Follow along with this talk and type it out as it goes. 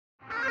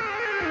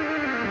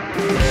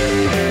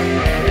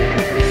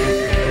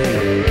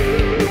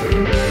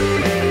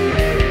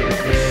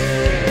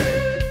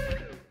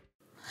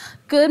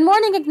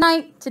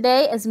Ignite.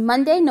 Today is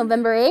Monday,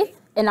 November 8th,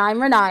 and I'm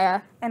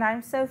Renaya. And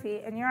I'm Sophie,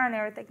 and you're on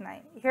air with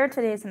Ignite. Here are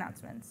today's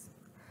announcements.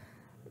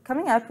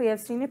 Coming up, we have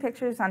senior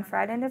pictures on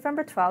Friday,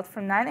 November 12th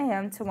from 9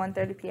 a.m. to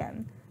 1:30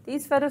 p.m.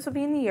 These photos will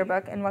be in the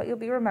yearbook and what you'll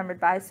be remembered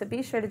by, so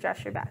be sure to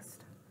dress your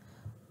best.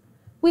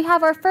 We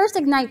have our first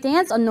Ignite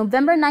dance on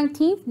November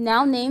 19th,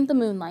 now named the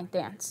Moonlight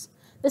Dance.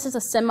 This is a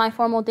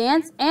semi-formal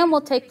dance and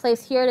will take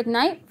place here at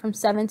Ignite from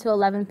 7 to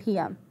 11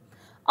 p.m.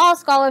 All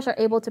scholars are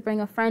able to bring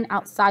a friend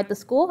outside the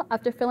school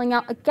after filling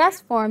out a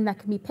guest form that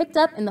can be picked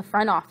up in the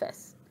front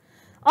office.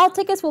 All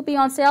tickets will be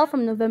on sale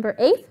from November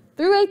 8th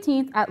through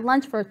 18th at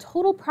lunch for a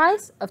total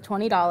price of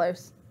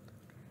 $20.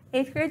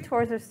 8th grade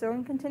tours are still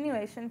in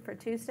continuation for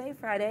Tuesday,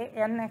 Friday,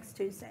 and next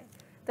Tuesday.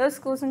 Those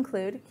schools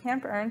include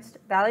Camp Ernst,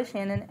 Valley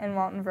Shannon, and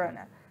Walton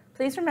Verona.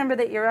 Please remember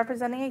that you're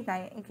representing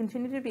Ignite and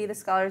continue to be the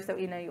scholars that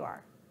we know you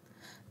are.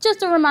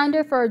 Just a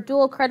reminder for our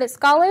dual credit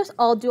scholars,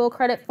 all dual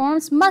credit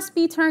forms must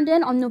be turned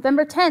in on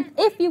November 10th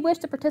if you wish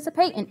to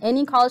participate in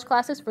any college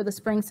classes for the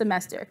spring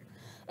semester.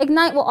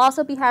 Ignite will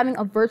also be having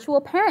a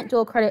virtual parent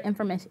dual credit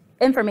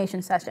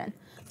information session.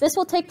 This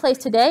will take place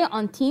today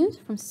on Teams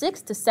from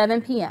 6 to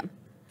 7 p.m.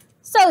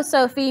 So,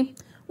 Sophie,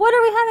 what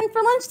are we having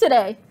for lunch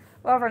today?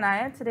 Well,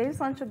 Renaya, today's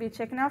lunch will be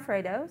chicken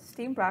Alfredo,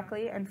 steamed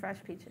broccoli, and fresh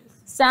peaches.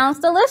 Sounds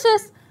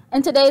delicious.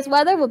 And today's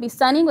weather will be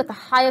sunny with a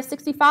high of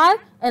 65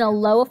 and a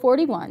low of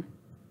 41.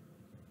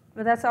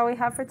 But that's all we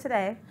have for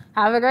today.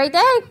 Have a great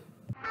day.